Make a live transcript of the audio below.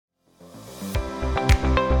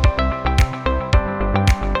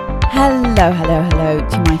Hello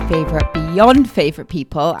to my favourite, beyond favourite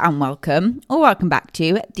people, and welcome back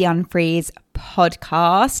to the Unfreeze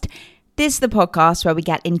podcast. This is the podcast where we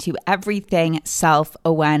get into everything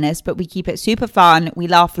self-awareness, but we keep it super fun. We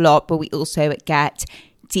laugh a lot, but we also get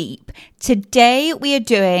deep. Today we are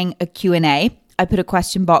doing a Q&A. I put a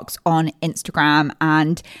question box on Instagram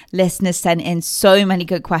and listeners sent in so many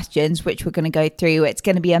good questions, which we're going to go through. It's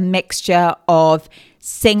going to be a mixture of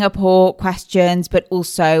Singapore questions, but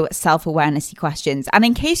also self-awareness questions. And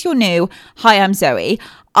in case you're new, hi, I'm Zoe.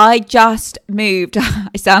 I just moved. I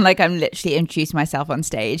sound like I'm literally introducing myself on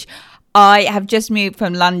stage. I have just moved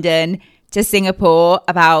from London to Singapore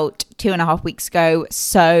about 2.5 weeks ago.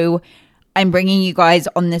 So I'm bringing you guys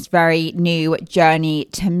on this very new journey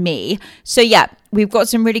to me. So yeah, we've got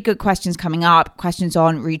some really good questions coming up. Questions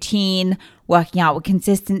on routine, working out with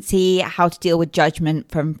consistency, how to deal with judgment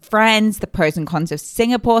from friends, the pros and cons of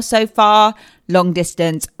Singapore so far, long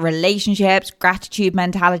distance relationships, gratitude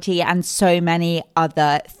mentality, and so many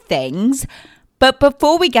other things. But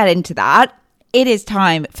before we get into that, it is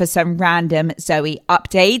time for some random Zoe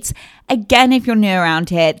updates. Again, if you're new around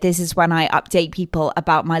here, this is when I update people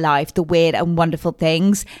about my life, the weird and wonderful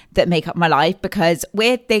things that make up my life, because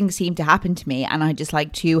weird things seem to happen to me and I just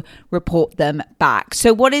like to report them back.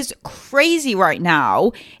 So what is crazy right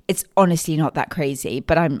now, it's honestly not that crazy,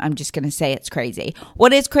 but I'm just going to say it's crazy.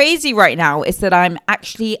 What is crazy right now is that I'm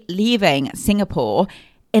actually leaving Singapore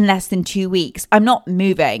in less than 2 weeks. I'm not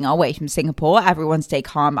moving away from Singapore. Everyone stay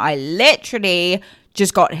calm. I literally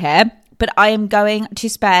just got here, but I am going to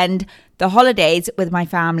spend the holidays with my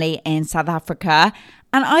family in South Africa.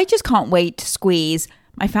 And I just can't wait to squeeze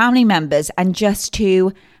my family members and just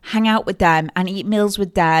to hang out with them and eat meals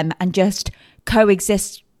with them and just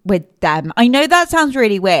coexist with them. I know that sounds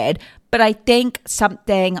really weird, but I think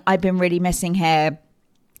something I've been really missing here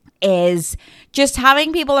is just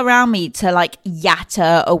having people around me to like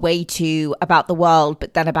yatter away to about the world,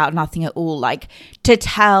 but then about nothing at all. Like to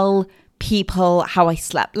tell people how I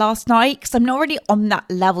slept last night, because I'm not really on that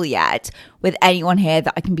level yet with anyone here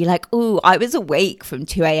that I can be like, oh, I was awake from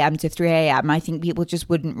 2 a.m. to 3 a.m. I think people just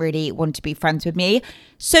wouldn't really want to be friends with me.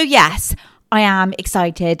 So yes, I am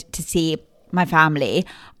excited to see my family.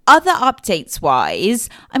 Other updates wise,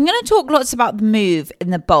 I'm going to talk lots about the move in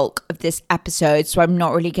the bulk of this episode, so I'm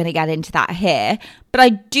not really going to get into that here. But I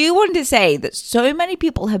do want to say that so many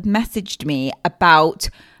people have messaged me about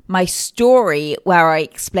my story where I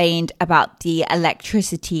explained about the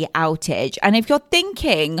electricity outage. And if you're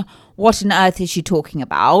thinking, what on earth is she talking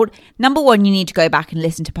about? Number one, you need to go back and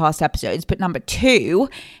listen to past episodes. But number two,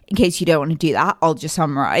 in case you don't want to do that, I'll just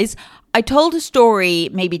summarize. I told a story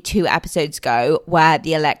maybe 2 episodes ago where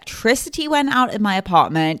the electricity went out in my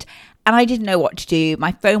apartment and I didn't know what to do.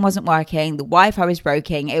 My phone wasn't working. The Wi-Fi was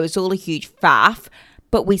broken. It was all a huge faff,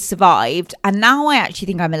 but we survived. And now I actually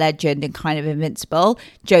think I'm a legend and kind of invincible.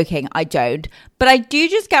 Joking, I don't. But I do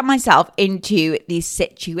just get myself into these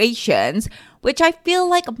situations, which I feel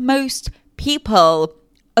like most people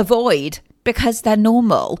avoid because they're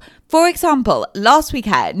normal. For example, last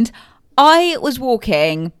weekend, I was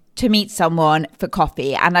walking to meet someone for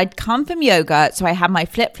coffee and I'd come from yoga, so I had my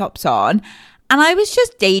flip-flops on and I was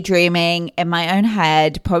just daydreaming in my own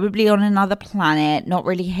head, probably on another planet, not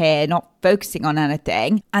really here, not focusing on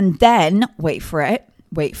anything. And then, wait for it,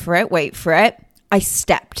 I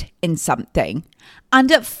stepped in something.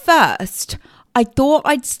 And at first, I thought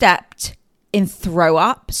I'd stepped in throw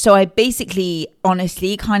up. So I basically,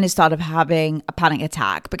 honestly, kind of started having a panic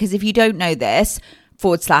attack, because if you don't know this, /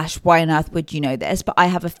 why on earth would you know this? But I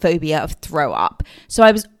have a phobia of throw up. So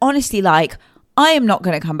I was honestly like, I am not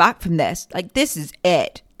going to come back from this. Like, this is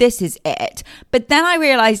it. But then I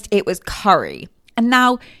realized it was curry. And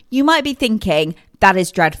now you might be thinking that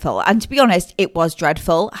is dreadful. And to be honest, it was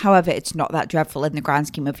dreadful. However, it's not that dreadful in the grand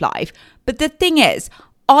scheme of life. But the thing is,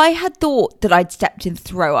 I had thought that I'd stepped in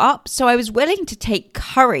throw up. So I was willing to take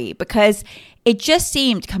curry because it just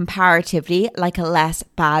seemed comparatively like a less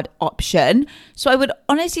bad option. So I would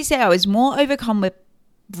honestly say I was more overcome with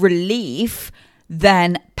relief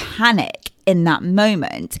than panic in that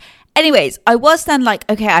moment. Anyways, I was then like,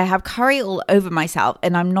 okay, I have curry all over myself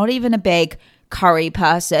and I'm not even a big curry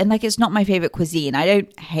person. Like, it's not my favorite cuisine. I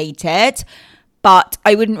don't hate it, but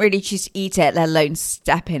I wouldn't really just eat it, let alone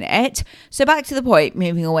step in it. So back to the point,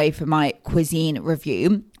 moving away from my cuisine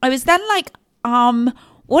review, I was then like,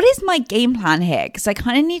 what is my game plan here? Because I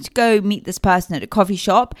kind of need to go meet this person at a coffee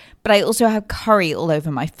shop, but I also have curry all over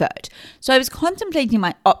my foot. So I was contemplating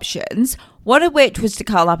my options, one of which was to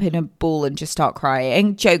curl up in a ball and just start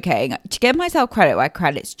crying. Joking. To give myself credit where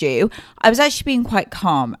credit's due, I was actually being quite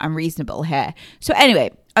calm and reasonable here. So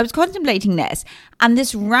anyway, I was contemplating this, and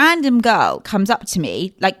this random girl comes up to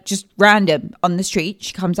me, like just random on the street.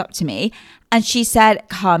 She comes up to me and she said,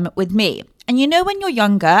 "Come with me." And you know, when you're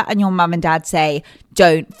younger and your mum and dad say,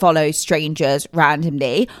 "Don't follow strangers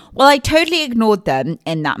randomly." Well, I totally ignored them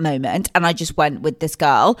in that moment and I just went with this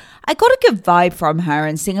girl. I got a good vibe from her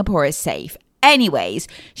and Singapore is safe. Anyways,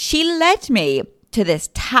 she led me to this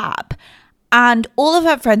tap. And all of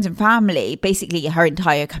her friends and family, basically her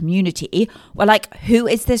entire community, were like, "Who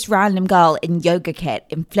is this random girl in yoga kit,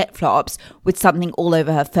 in flip-flops, with something all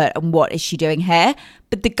over her foot, and what is she doing here?"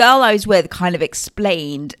 But the girl I was with kind of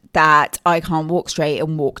explained that I can't walk straight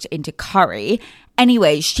and walked into curry.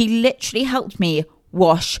 Anyway, she literally helped me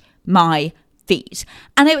wash my feet.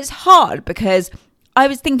 And it was hard because I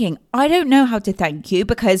was thinking, I don't know how to thank you,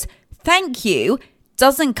 because thank you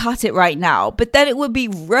doesn't cut it right now, but then it would be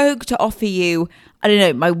rogue to offer you, I don't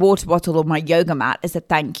know, my water bottle or my yoga mat as a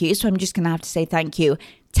thank you. So I'm just going to have to say thank you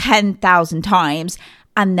 10,000 times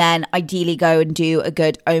and then ideally go and do a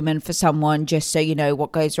good omen for someone, just so you know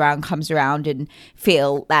what goes around comes around, and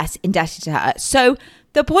feel less indebted to her. So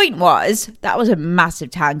the point was, that was a massive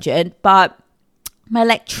tangent, but my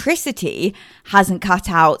electricity hasn't cut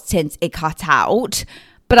out since it cut out.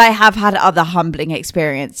 But I have had other humbling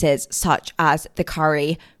experiences, such as the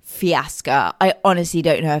curry fiasco. I honestly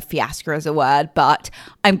don't know if fiasco is a word, but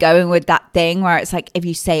I'm going with that thing where it's like, if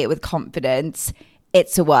you say it with confidence,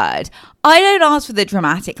 it's a word. I don't ask for the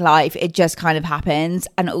dramatic life. It just kind of happens.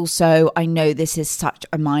 And also, I know this is such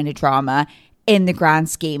a minor drama in the grand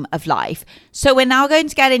scheme of life. So we're now going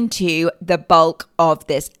to get into the bulk of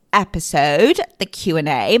this episode, the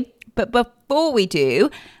Q&A. But before we do,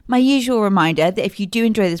 my usual reminder that if you do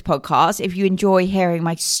enjoy this podcast, if you enjoy hearing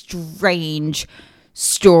my strange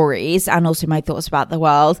stories and also my thoughts about the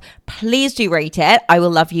world, please do rate it. I will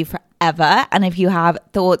love you forever. And if you have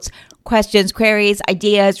thoughts, questions, queries,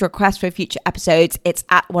 ideas, requests for future episodes, it's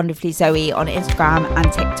at Wonderfully Zoe on Instagram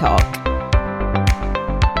and TikTok.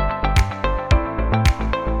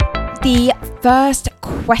 The first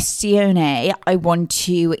question I want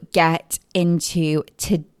to get into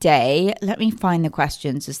today, let me find the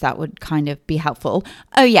questions as that would kind of be helpful.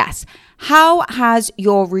 Oh yes, how has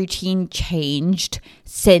your routine changed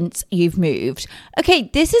since you've moved? Okay,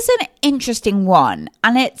 this is an interesting one,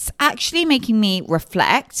 and it's actually making me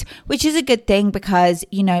reflect, which is a good thing because,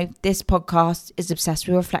 you know, this podcast is obsessed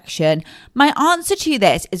with reflection. My answer to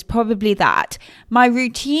this is probably that my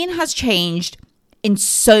routine has changed in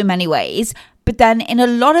so many ways, but then in a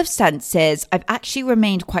lot of senses, I've actually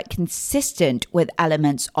remained quite consistent with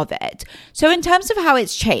elements of it. So in terms of how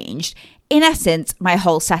it's changed, in essence, my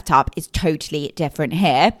whole setup is totally different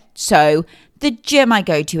here. So the gym I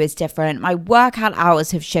go to is different. My workout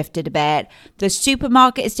hours have shifted a bit. The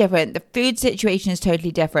supermarket is different. The food situation is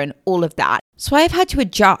totally different. All of that. So I've had to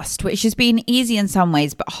adjust, which has been easy in some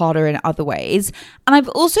ways, but harder in other ways. And I've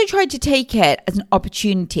also tried to take it as an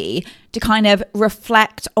opportunity to kind of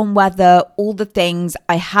reflect on whether all the things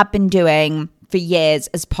I have been doing for years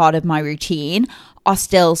as part of my routine are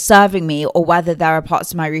still serving me, or whether there are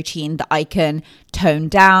parts of my routine that I can tone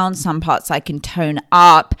down, some parts I can tone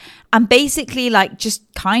up, and basically like just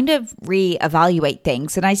kind of reevaluate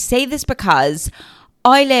things. And I say this because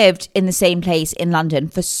I lived in the same place in London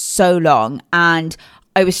for so long, and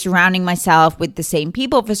I was surrounding myself with the same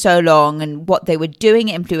people for so long, and what they were doing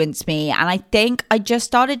influenced me. And I think I just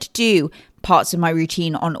started to do parts of my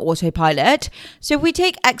routine on autopilot. So if we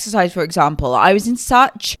take exercise, for example, I was in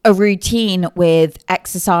such a routine with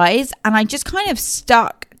exercise, and I just kind of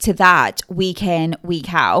stuck to that week in,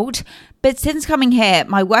 week out. But since coming here,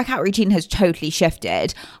 my workout routine has totally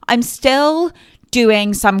shifted. I'm still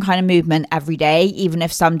doing some kind of movement every day, even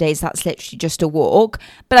if some days that's literally just a walk,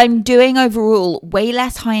 but I'm doing overall way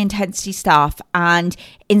less high intensity stuff and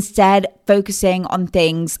instead focusing on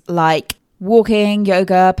things like walking,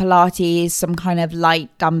 yoga, Pilates, some kind of light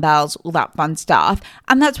dumbbells, all that fun stuff.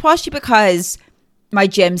 And that's partially because my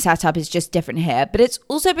gym setup is just different here, but it's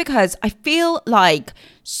also because I feel like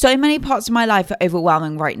so many parts of my life are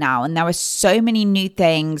overwhelming right now, and there are so many new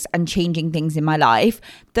things and changing things in my life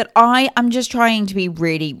that I am just trying to be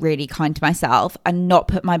really, really kind to myself and not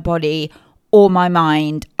put my body or my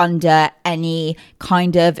mind under any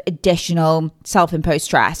kind of additional self-imposed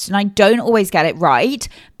stress. And I don't always get it right,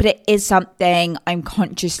 but it is something I'm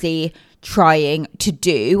consciously trying to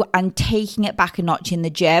do, and taking it back a notch in the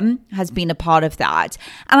gym has been a part of that.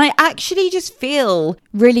 And I actually just feel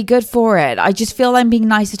really good for it. I just feel I'm being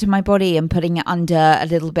nicer to my body and putting it under a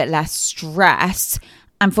little bit less stress.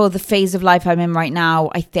 And for the phase of life I'm in right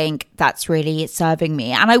now, I think that's really serving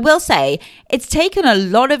me. And I will say it's taken a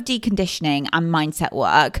lot of deconditioning and mindset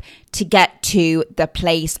work to get to the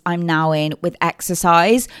place I'm now in with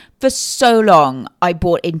exercise. For so long, I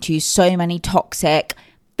bought into so many toxic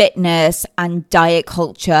fitness and diet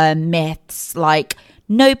culture myths like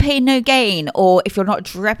no pain, no gain, or if you're not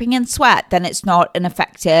dripping in sweat, then it's not an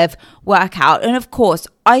effective workout. And of course,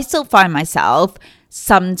 I still find myself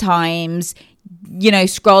sometimes,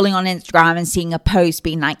 scrolling on Instagram and seeing a post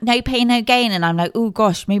being like, no pain, no gain. And I'm like, oh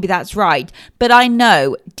gosh, maybe that's right. But I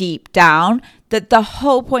know deep down that the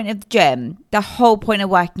whole point of the gym, the whole point of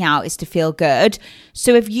working out is to feel good.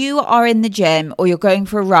 So if you are in the gym or you're going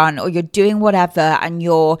for a run or you're doing whatever and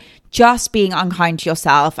you're just being unkind to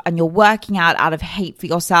yourself and you're working out of hate for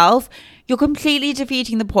yourself, you're completely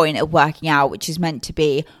defeating the point of working out, which is meant to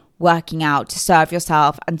be working out to serve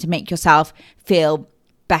yourself and to make yourself feel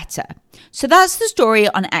better. So that's the story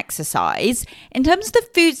on exercise. In terms of the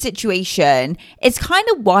food situation, it's kind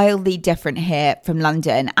of wildly different here from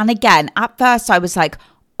London. And again, at first I was like,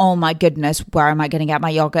 oh my goodness, where am I going to get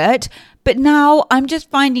my yogurt? But now I'm just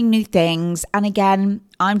finding new things. And again,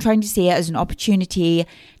 I'm trying to see it as an opportunity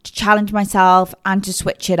to challenge myself and to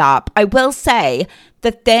switch it up. I will say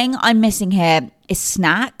the thing I'm missing here is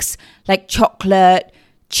snacks like chocolate,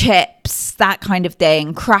 chips, that kind of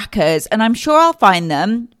thing, crackers, and I'm sure I'll find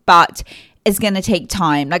them, but it's going to take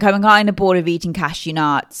time. Like I'm kind of bored of eating cashew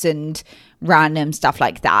nuts and random stuff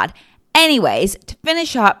like that. Anyways, to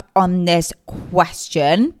finish up on this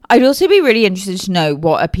question, I'd also be really interested to know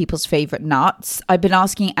what are people's favorite nuts. I've been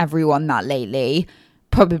asking everyone that lately.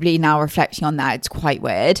 Probably now reflecting on that, it's quite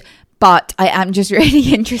weird. But I am just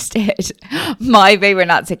really interested. My favorite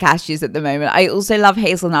nuts are cashews at the moment. I also love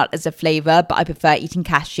hazelnut as a flavor, but I prefer eating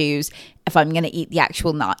cashews if I'm going to eat the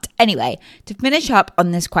actual nut. Anyway, to finish up on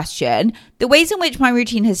this question, the ways in which my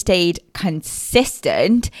routine has stayed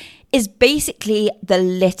consistent is basically the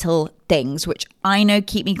little things which I know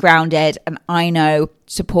keep me grounded and I know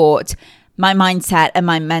support my mindset and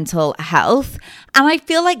my mental health. And I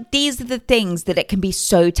feel like these are the things that it can be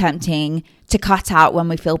so tempting to cut out when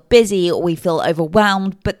we feel busy or we feel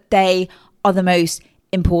overwhelmed, but they are the most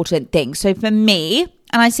important things. So for me,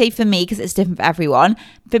 and I say for me because it's different for everyone,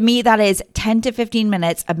 for me that is 10 to 15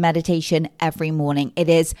 minutes of meditation every morning. It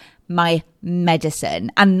is my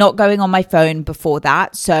medicine, and not going on my phone before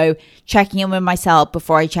that. So checking in with myself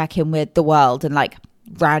before I check in with the world and like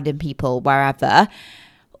random people wherever.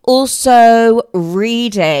 Also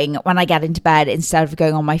reading when I get into bed instead of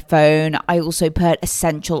going on my phone. I also put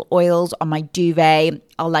essential oils on my duvet.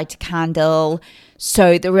 I'll light a candle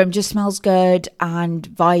so the room just smells good and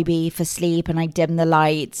vibey for sleep, and I dim the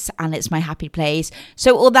lights and it's my happy place.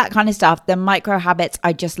 So all that kind of stuff, the micro habits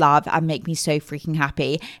I just love and make me so freaking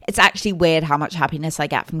happy. It's actually weird how much happiness I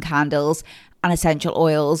get from candles and essential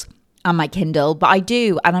oils and my Kindle, but I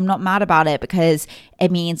do, and I'm not mad about it because it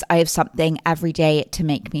means I have something every day to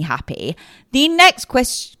make me happy. The next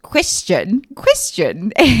question, we're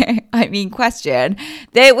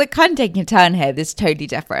kind of taking a turn here, this is totally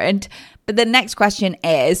different, but the next question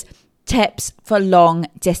is tips for long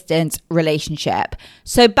distance relationship.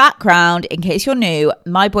 So background, in case you're new,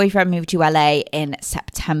 my boyfriend moved to LA in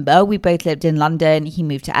September. We both lived in London. He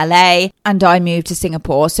moved to LA and I moved to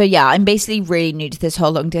Singapore. So yeah, I'm basically really new to this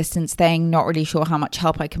whole long distance thing. Not really sure how much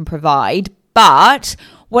help I can provide. But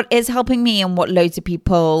what is helping me and what loads of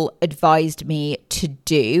people advised me to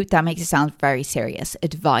do, that makes it sound very serious,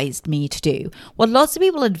 advised me to do. What lots of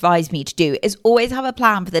people advise me to do is always have a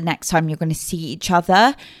plan for the next time you're going to see each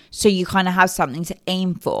other. So you kind of have something to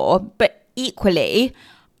aim for. But equally,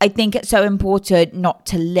 I think it's so important not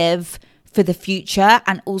to live for the future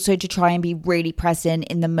and also to try and be really present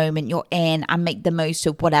in the moment you're in and make the most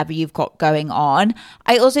of whatever you've got going on.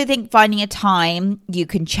 I also think finding a time you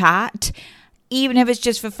can chat, even if it's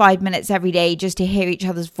just for 5 minutes every day, just to hear each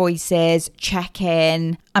other's voices, check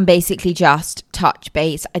in, and basically just touch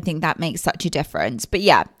base. I think that makes such a difference. But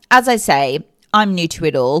yeah, as I say, I'm new to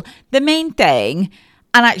it all. The main thing,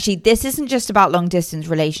 and actually this isn't just about long distance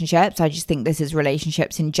relationships, I just think this is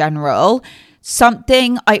relationships in general.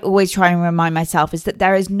 Something I always try and remind myself is that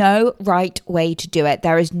there is no right way to do it.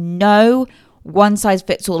 There is no one size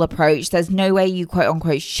fits all approach. There's no way you quote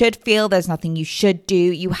unquote should feel. There's nothing you should do.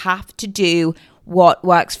 You have to do what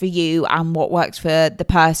works for you and what works for the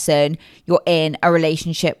person you're in a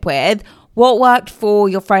relationship with. What worked for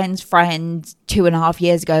your friend's friend 2.5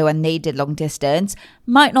 years ago when they did long distance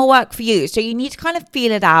might not work for you. So you need to kind of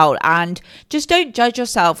feel it out and just don't judge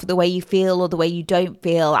yourself for the way you feel or the way you don't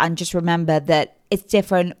feel. And just remember that it's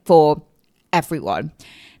different for everyone.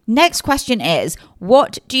 Next question is,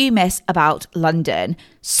 what do you miss about London?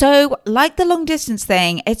 So like the long distance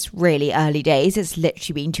thing, it's really early days. It's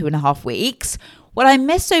literally been 2.5 weeks. What I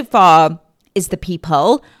miss so far is the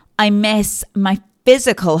people. I miss my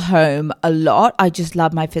physical home a lot. I just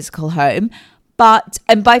love my physical home.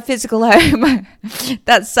 And by physical home,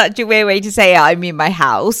 that's such a weird way to say it. I mean my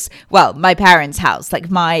house. Well, my parents' house,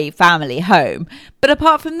 like my family home. But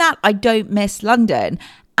apart from that, I don't miss London.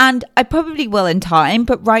 And I probably will in time.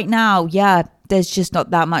 But right now, yeah, there's just not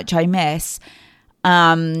that much I miss.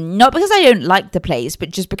 Not because I don't like the place, but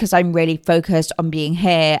just because I'm really focused on being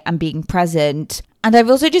here and being present. And I've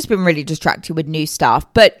also just been really distracted with new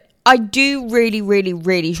stuff. But I do really, really,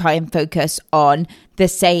 really try and focus on the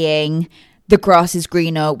saying, the grass is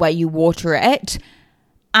greener where you water it.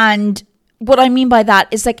 And what I mean by that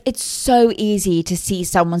is like, it's so easy to see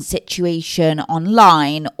someone's situation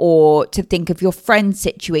online, or to think of your friend's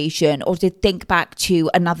situation, or to think back to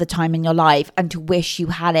another time in your life and to wish you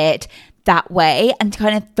had it that way, and to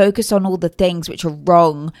kind of focus on all the things which are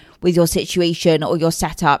wrong with your situation or your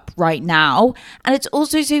setup right now. And it's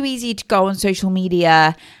also so easy to go on social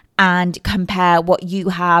media and compare what you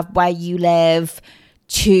have, where you live,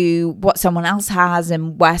 to what someone else has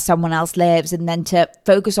and where someone else lives, and then to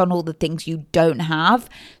focus on all the things you don't have.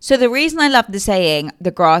 So the reason I love the saying,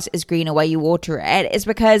 the grass is greener where you water it, is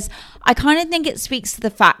because I kind of think it speaks to the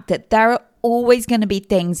fact that there are always going to be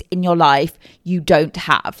things in your life you don't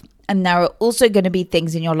have. And there are also going to be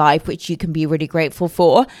things in your life which you can be really grateful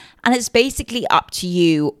for. And it's basically up to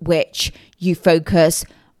you which you focus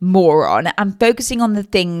more on, and focusing on the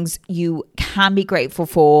things you can be grateful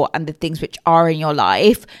for and the things which are in your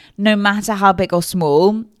life, no matter how big or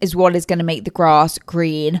small, is what is going to make the grass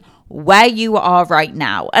green where you are right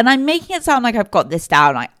now. And I'm making it sound like I've got this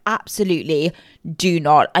down. I absolutely do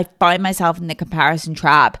not. I find myself in the comparison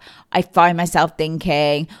trap. I find myself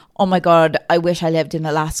thinking, oh my God, I wish I lived in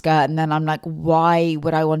Alaska. And then I'm like, why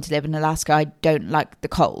would I want to live in Alaska? I don't like the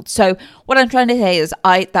cold. So what I'm trying to say is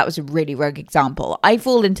that was a really rogue example. I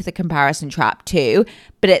fall into the comparison trap too,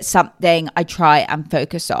 but it's something I try and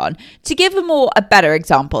focus on. To give a better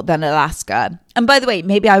example than Alaska, and by the way,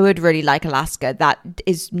 maybe I would really like Alaska. That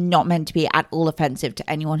is not meant to be at all offensive to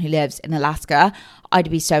anyone who lives in Alaska. I'd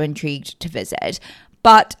be so intrigued to visit.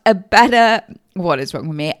 But what is wrong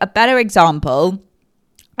with me? A better example,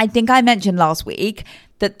 I think I mentioned last week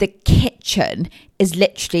that the kitchen is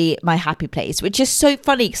literally my happy place, which is so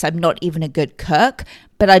funny because I'm not even a good cook,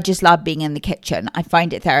 but I just love being in the kitchen. I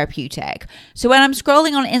find it therapeutic. So when I'm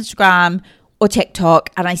scrolling on Instagram or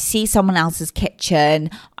TikTok and I see someone else's kitchen,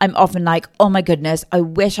 I'm often like, oh my goodness, I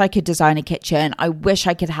wish I could design a kitchen. I wish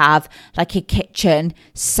I could have like a kitchen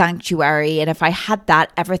sanctuary. And if I had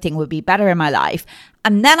that, everything would be better in my life.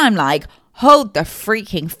 And then I'm like, hold the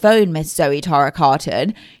freaking phone, Miss Zoe Tara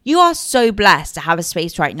Carton. You are so blessed to have a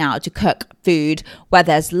space right now to cook food where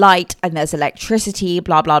there's light and there's electricity,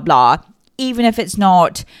 blah, blah, blah. Even if it's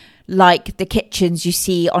not like the kitchens you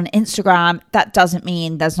see on Instagram, that doesn't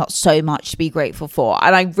mean there's not so much to be grateful for.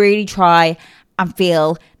 And I really try and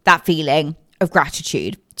feel that feeling of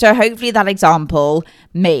gratitude. So hopefully that example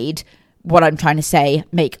made what I'm trying to say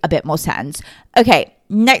make a bit more sense. Okay,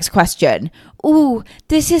 next question. Ooh,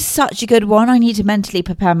 this is such a good one. I need to mentally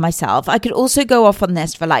prepare myself. I could also go off on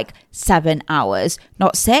this for like 7 hours.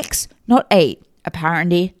 Not 6, not 8.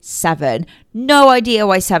 Apparently 7. No idea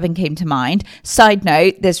why 7 came to mind. Side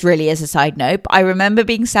note, this really is a side note, but I remember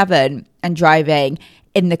being 7 and driving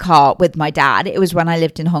in the car with my dad. It was when I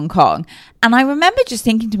lived in Hong Kong. And I remember just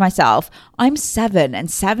thinking to myself, I'm 7 and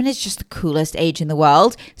 7 is just the coolest age in the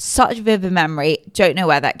world. Such vivid memory. Don't know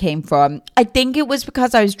where that came from. I think it was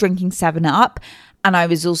because I was drinking 7-Up and I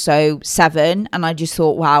was also 7 and I just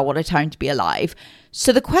thought, wow, what a time to be alive.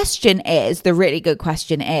 So the really good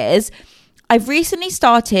question is, I've recently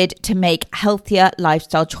started to make healthier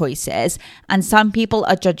lifestyle choices and some people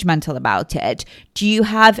are judgmental about it. Do you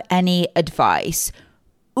have any advice?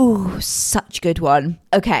 Ooh, such a good one.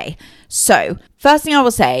 Okay, so first thing I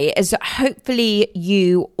will say is that hopefully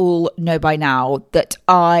you all know by now that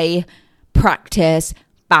I practice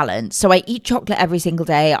balance. So I eat chocolate every single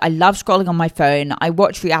day. I love scrolling on my phone. I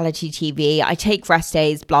watch reality TV. I take rest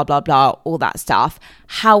days, blah, blah, blah, all that stuff.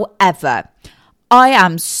 However, I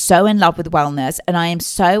am so in love with wellness and I am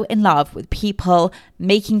so in love with people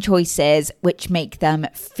making choices which make them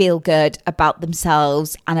feel good about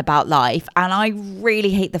themselves and about life. And I really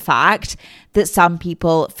hate the fact that some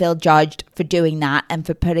people feel judged for doing that and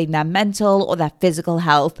for putting their mental or their physical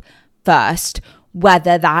health first,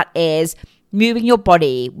 whether that is moving your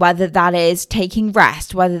body, whether that is taking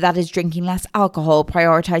rest, whether that is drinking less alcohol,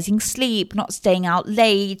 prioritizing sleep, not staying out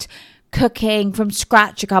late, cooking from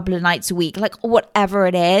scratch a couple of nights a week, like whatever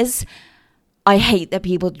it is. I hate that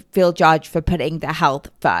people feel judged for putting their health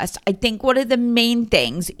first. I think one of the main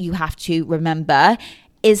things you have to remember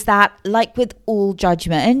is that, like with all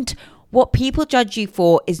judgment, what people judge you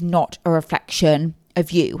for is not a reflection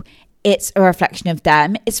of you. It's a reflection of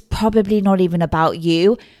them. It's probably not even about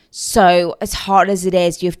you. So as hard as it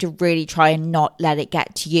is, you have to really try and not let it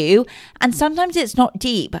get to you. And sometimes it's not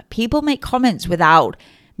deep. People make comments without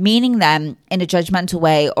meaning them in a judgmental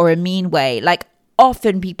way or a mean way. Like,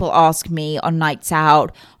 often people ask me on nights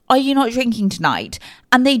out, are you not drinking tonight?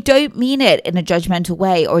 And they don't mean it in a judgmental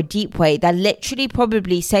way or a deep way. They're literally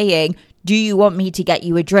probably saying, do you want me to get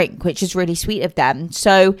you a drink? Which is really sweet of them.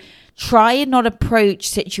 So try and not approach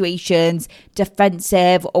situations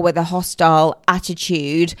defensive or with a hostile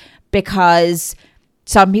attitude, because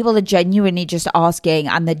some people are genuinely just asking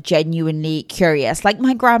and they're genuinely curious. Like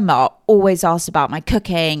my grandma always asks about my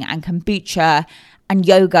cooking and kombucha and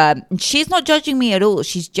yoga, and she's not judging me at all.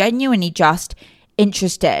 She's genuinely just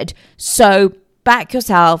interested. So back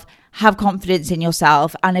yourself, have confidence in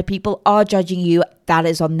yourself, and if people are judging you, that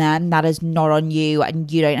is on them, that is not on you, and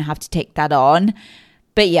you don't have to take that on.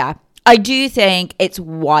 But yeah, I do think it's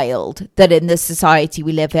wild that in the society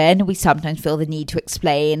we live in, we sometimes feel the need to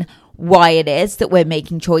explain why it is that we're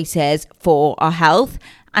making choices for our health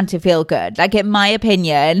and to feel good. Like, in my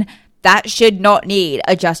opinion, that should not need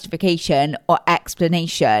a justification or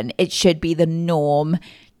explanation. It should be the norm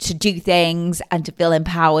to do things and to feel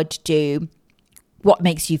empowered to do what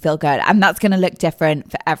makes you feel good. And that's going to look different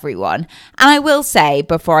for everyone. And I will say,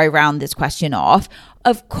 before I round this question off,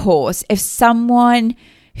 of course, if someone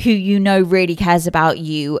who you know really cares about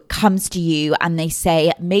you comes to you and they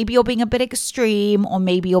say, maybe you're being a bit extreme or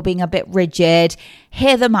maybe you're being a bit rigid,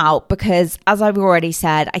 hear them out, because as I've already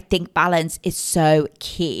said, I think balance is so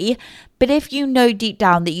key. But if you know deep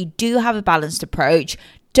down that you do have a balanced approach,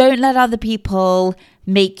 don't let other people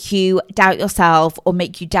make you doubt yourself or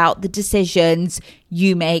make you doubt the decisions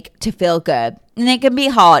you make to feel good. And it can be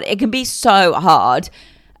hard. It can be so hard,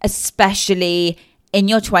 especially in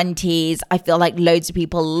your 20s. I feel like loads of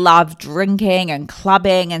people love drinking and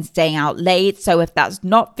clubbing and staying out late. So if that's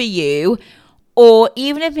not for you, or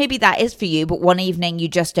even if maybe that is for you, but one evening you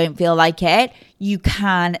just don't feel like it, you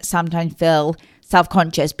can sometimes feel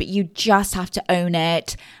self-conscious, but you just have to own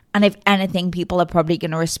it. And if anything, people are probably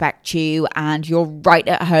going to respect you, and you're right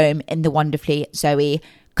at home in the Wonderfully Zoe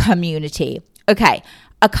community. Okay,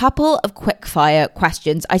 a couple of quick fire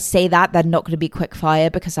questions. I say that they're not going to be quick fire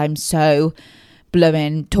because I'm so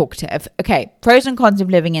blooming talkative. Okay, pros and cons of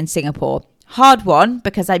living in Singapore. Hard one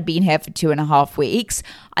because I've been here for 2.5 weeks.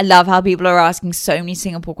 I love how people are asking so many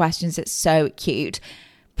Singapore questions. It's so cute.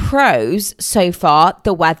 Pros so far,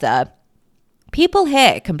 the weather. People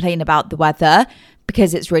here complain about the weather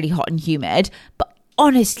because it's really hot and humid. But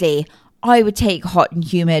honestly, I would take hot and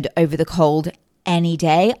humid over the cold any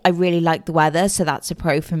day. I really like the weather, so that's a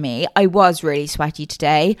pro for me. I was really sweaty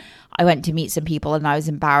today. I went to meet some people and I was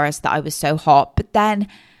embarrassed that I was so hot. But then,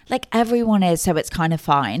 like, everyone is, so it's kind of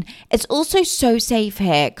fine. It's also so safe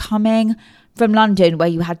here. Coming from London, where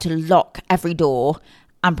you had to lock every door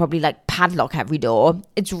and probably like padlock every door,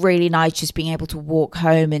 it's really nice just being able to walk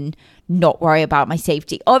home and not worry about my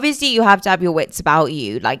safety. Obviously, you have to have your wits about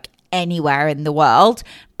you, like anywhere in the world,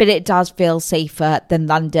 but it does feel safer than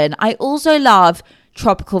London. I also love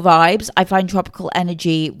tropical vibes. I find tropical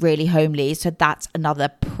energy really homely, so that's another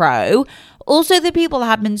pro. Also, the people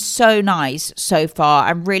have been so nice so far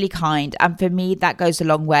and really kind, and for me that goes a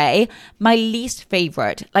long way. My least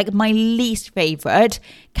favorite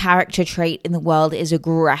character trait in the world is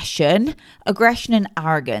aggression and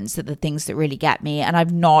arrogance are the things that really get me, and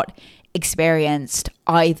I've not experienced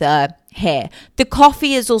either here. The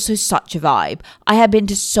coffee is also such a vibe. I have been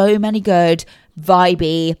to so many good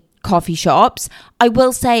vibey coffee shops. I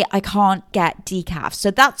will say I can't get decaf,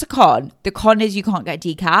 so that's a con. The con is you can't get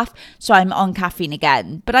decaf, so I'm on caffeine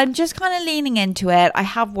again, but I'm just kind of leaning into it. I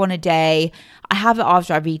have one a day. I have it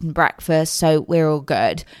after I've eaten breakfast, so we're all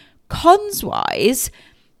good. Cons wise,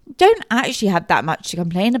 don't actually have that much to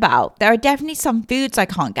complain about. There are definitely some foods I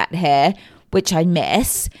can't get here, which I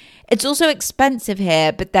miss. It's also expensive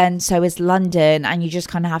here, but then so is London, and you just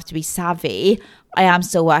kind of have to be savvy. I am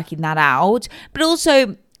still working that out, but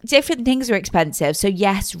also different things are expensive. So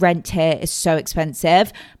yes, rent here is so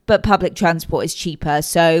expensive, but public transport is cheaper.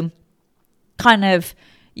 So kind of,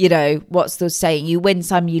 you know, what's the saying? You win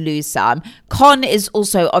some, you lose some. Con is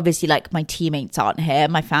also obviously like my teammates aren't here,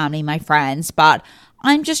 my family, my friends, but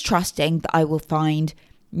I'm just trusting that I will find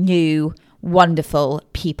new wonderful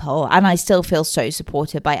people, and I still feel so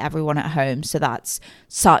supported by everyone at home. So that's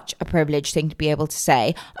such a privileged thing to be able to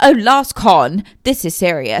say. Oh, last con, this is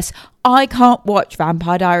serious. I can't watch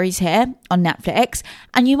Vampire Diaries here on Netflix.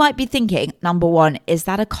 And you might be thinking, number one, is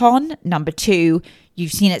that a con? Number two,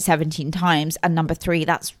 you've seen it 17 times. And number three,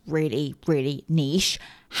 that's really, really niche.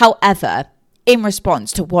 However, in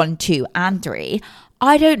response to 1, 2, and 3,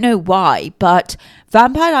 I don't know why, but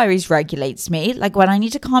Vampire Diaries regulates me. Like when I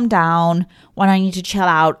need to calm down, when I need to chill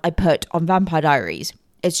out, I put on Vampire Diaries.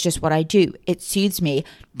 It's just what I do. It soothes me.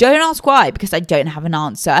 Don't ask why, because I don't have an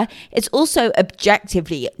answer. It's also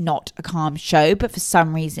objectively not a calm show, but for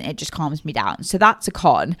some reason it just calms me down. So that's a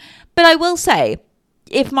con. But I will say,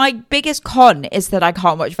 if my biggest con is that I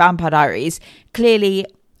can't watch Vampire Diaries, clearly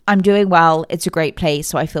I'm doing well. It's a great place,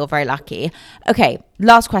 so I feel very lucky. Okay,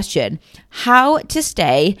 last question. How to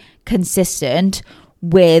stay consistent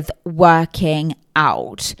with working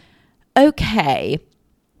out? Okay,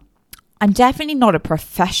 I'm definitely not a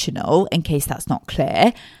professional, in case that's not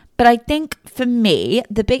clear. But I think for me,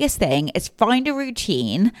 the biggest thing is find a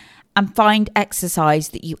routine and find exercise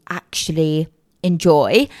that you actually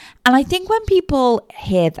enjoy. And I think when people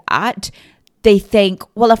hear that, they think,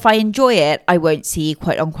 well, if I enjoy it, I won't see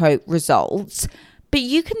quote unquote results. But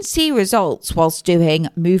you can see results whilst doing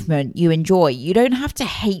movement you enjoy. You don't have to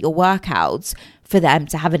hate your workouts for them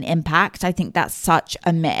to have an impact. I think that's such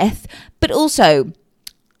a myth. But also,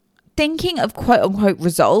 thinking of quote unquote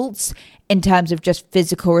results in terms of just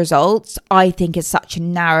physical results, I think is such a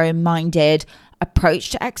narrow-minded approach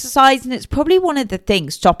to exercise, and it's probably one of the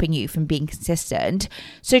things stopping you from being consistent.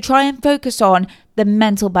 So try and focus on the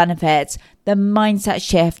mental benefits, the mindset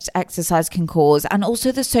shifts exercise can cause, and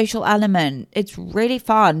also the social element. It's really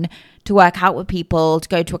fun to work out with people, to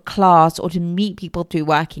go to a class, or to meet people through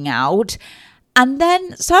working out. And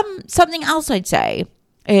then something else I'd say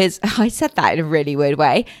is, I said that in a really weird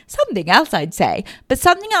way, something else I'd say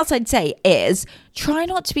is try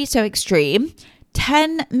not to be so extreme.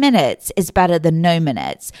 10 minutes is better than no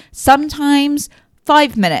minutes. Sometimes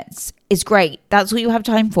 5 minutes is great. That's all you have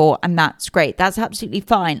time for, and that's great. That's absolutely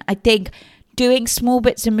fine. I think doing small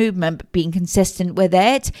bits of movement but being consistent with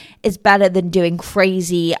it is better than doing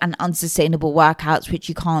crazy and unsustainable workouts which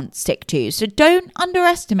you can't stick to. So don't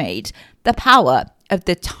underestimate the power of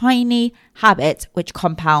the tiny habits which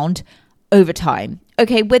compound over time.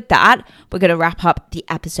 Okay, with that, we're going to wrap up the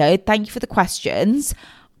episode. Thank you for the questions.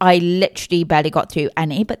 I literally barely got through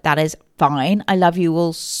any, but that is fine. I love you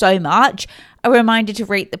all so much. A reminder to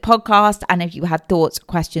rate the podcast, and if you have thoughts,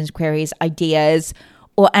 questions, queries, ideas,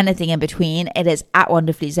 or anything in between, it is at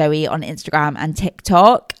wonderfullyzoe on Instagram and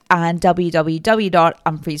TikTok, and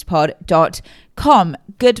www.unfreezepod.com.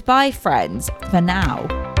 Goodbye, friends, for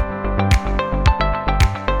now.